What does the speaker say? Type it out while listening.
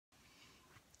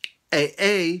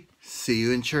Hey, see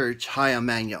you in church. Hi, I'm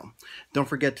Manuel. Don't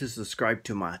forget to subscribe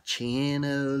to my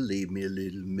channel. Leave me a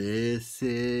little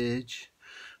message.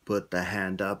 Put the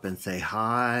hand up and say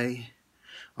hi.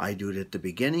 I do it at the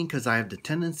beginning because I have the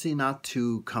tendency not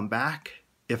to come back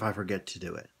if I forget to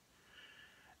do it.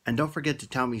 And don't forget to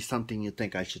tell me something you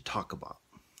think I should talk about.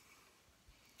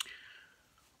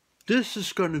 This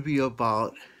is going to be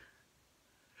about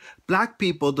black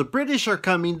people. The British are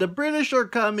coming. The British are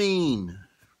coming.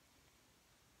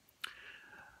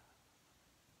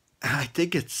 I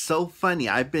think it's so funny.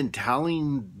 I've been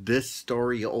telling this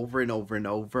story over and over and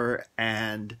over,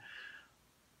 and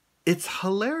it's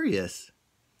hilarious.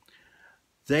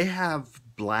 They have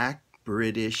black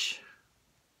British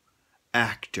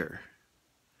actor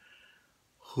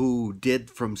who did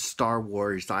from Star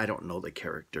Wars. I don't know the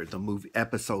character. The movie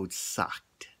episode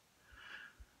sucked.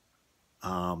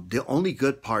 The only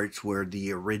good parts were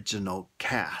the original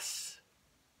cast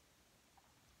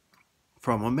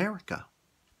from America.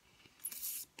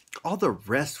 All the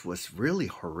rest was really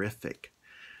horrific.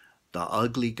 The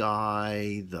ugly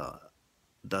guy, the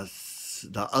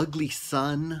ugly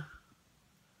son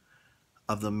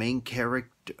of the main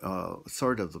character,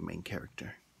 sort of the main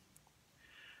character,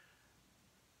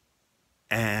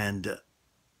 and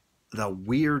the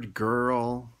weird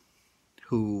girl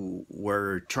who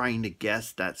we're trying to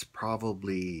guess that's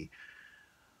probably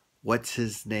what's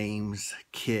his name's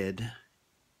kid.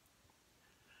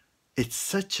 It's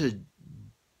such a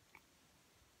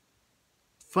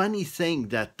funny thing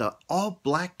that the all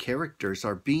black characters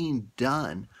are being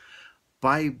done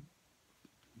by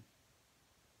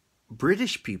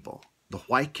British people. The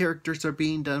white characters are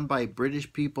being done by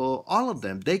British people. All of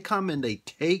them. They come and they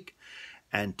take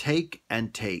and take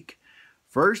and take.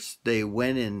 First, they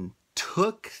went and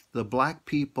took the black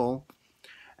people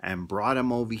and brought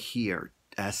them over here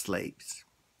as slaves.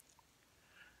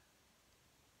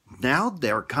 Now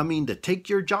they're coming to take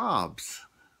your jobs.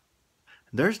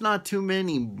 There's not too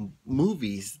many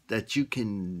movies that you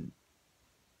can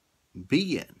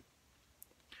be in.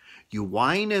 You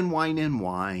whine and whine and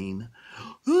whine.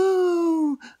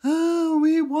 Oh,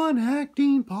 we want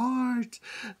acting parts.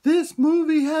 This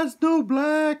movie has no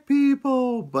black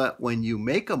people. But when you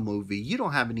make a movie, you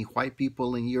don't have any white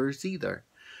people in yours either.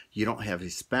 You don't have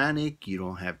Hispanic. You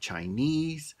don't have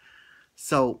Chinese.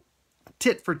 So,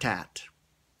 tit for tat.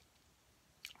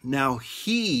 Now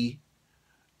he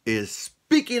is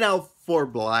speaking out for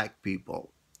black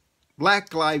people.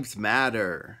 Black Lives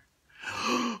Matter.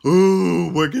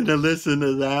 Ooh, we're going to listen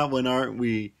to that one, aren't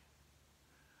we?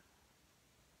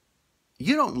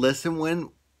 You don't listen when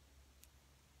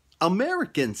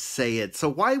Americans say it. So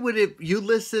why would you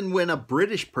listen when a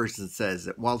British person says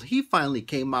it? Well, he finally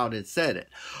came out and said it.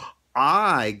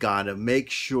 I got to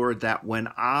make sure that when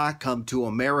I come to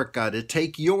America to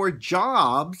take your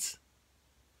jobs,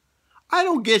 I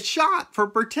don't get shot for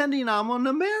pretending I'm an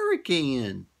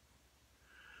American.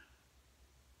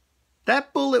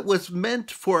 That bullet was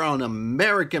meant for an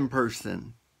American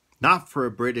person, not for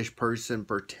a British person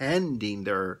pretending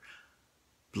they're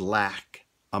black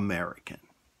American.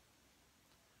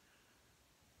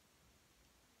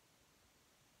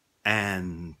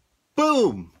 And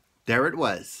boom, there it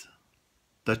was.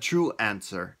 The true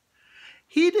answer.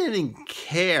 He didn't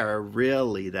care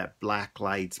really that Black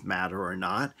Lives Matter or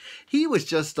not. He was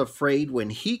just afraid when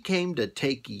he came to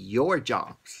take your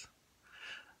jobs.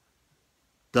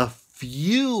 The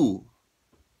few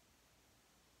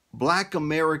black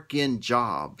American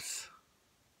jobs,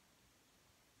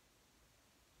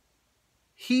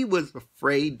 he was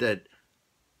afraid that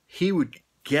he would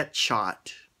get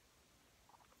shot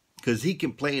because he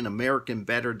can play an American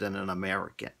better than an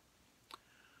American.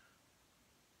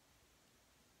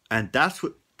 And that's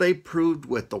what they proved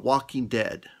with The Walking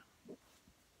Dead.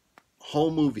 Whole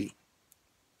movie.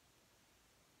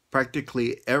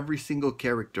 Practically every single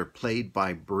character played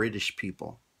by British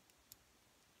people.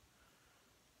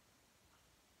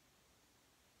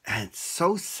 And it's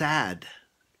so sad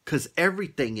because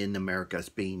everything in America is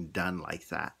being done like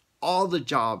that. All the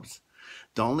jobs.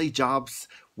 The only jobs,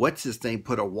 what's his name,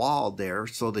 put a wall there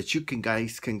so that you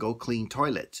guys can go clean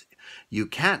toilets. You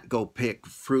can't go pick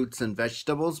fruits and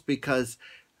vegetables because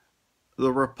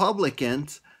the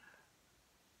Republicans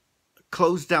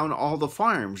closed down all the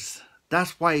farms.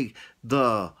 That's why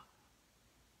the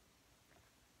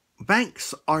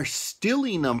banks are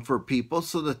stealing them for people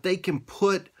so that they can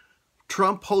put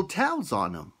Trump hotels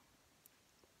on them.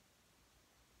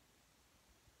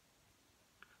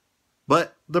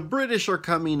 But the British are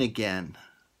coming again.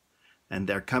 And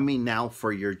they're coming now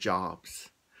for your jobs.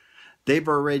 They've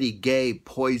already gave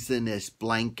poisonous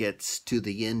blankets to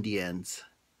the Indians.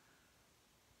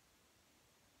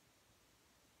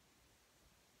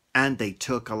 And they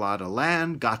took a lot of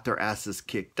land, got their asses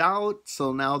kicked out,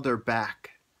 so now they're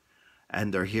back.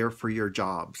 And they're here for your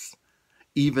jobs,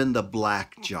 even the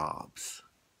black jobs.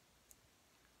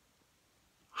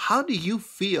 How do you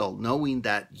feel knowing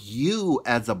that you,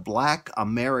 as a black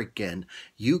American,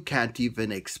 you can't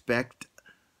even expect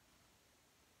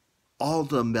all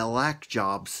the black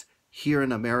jobs here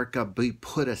in America be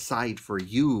put aside for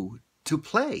you to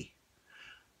play?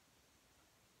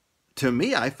 To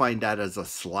me, I find that as a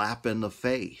slap in the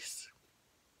face.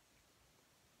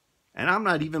 And I'm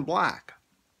not even black.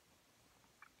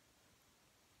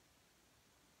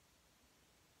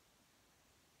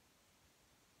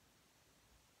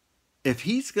 If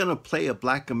he's going to play a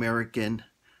black American,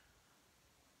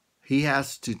 he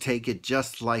has to take it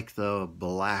just like the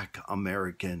black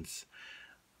Americans.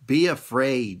 Be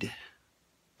afraid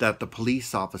that the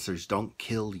police officers don't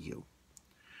kill you,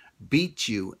 beat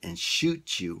you and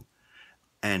shoot you,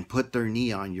 and put their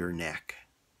knee on your neck.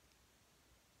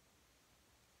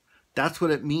 That's what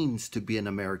it means to be an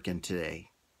American today.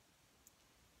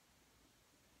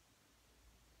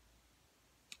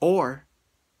 Or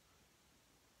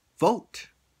vote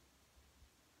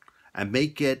and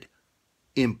make it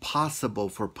impossible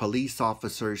for police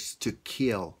officers to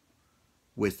kill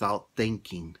without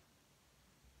thinking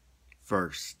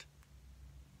first.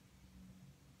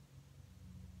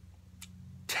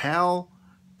 Tell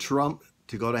Trump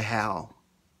to go to hell.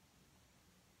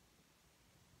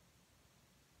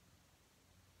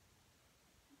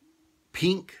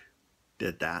 Pink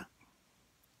did that.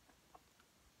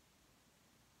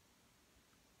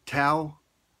 Tell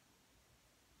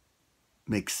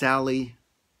McSally,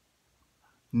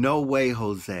 no way,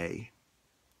 Jose.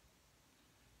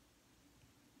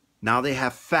 Now they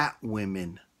have fat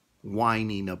women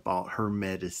whining about her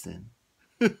medicine.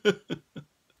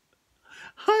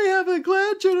 I have a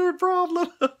glandular problem.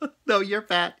 No, you're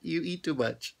fat. You eat too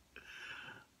much.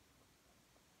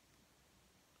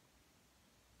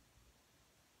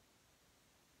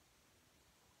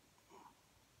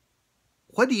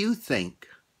 What do you think?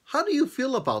 How do you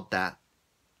feel about that?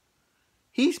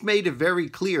 He's made it very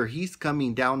clear he's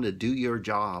coming down to do your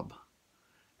job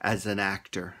as an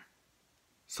actor.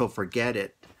 So forget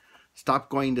it. Stop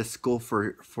going to school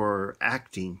for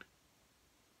acting.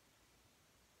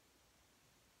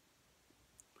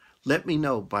 Let me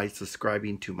know by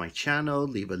subscribing to my channel.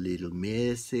 Leave a little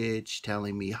message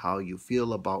telling me how you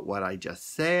feel about what I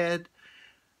just said.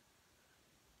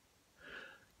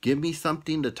 Give me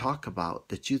something to talk about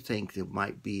that you think that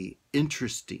might be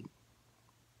interesting.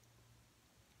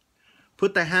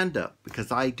 Put the hand up,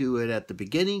 because I do it at the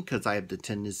beginning because I have the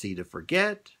tendency to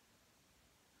forget.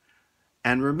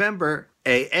 And remember,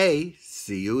 AA,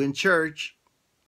 see you in church.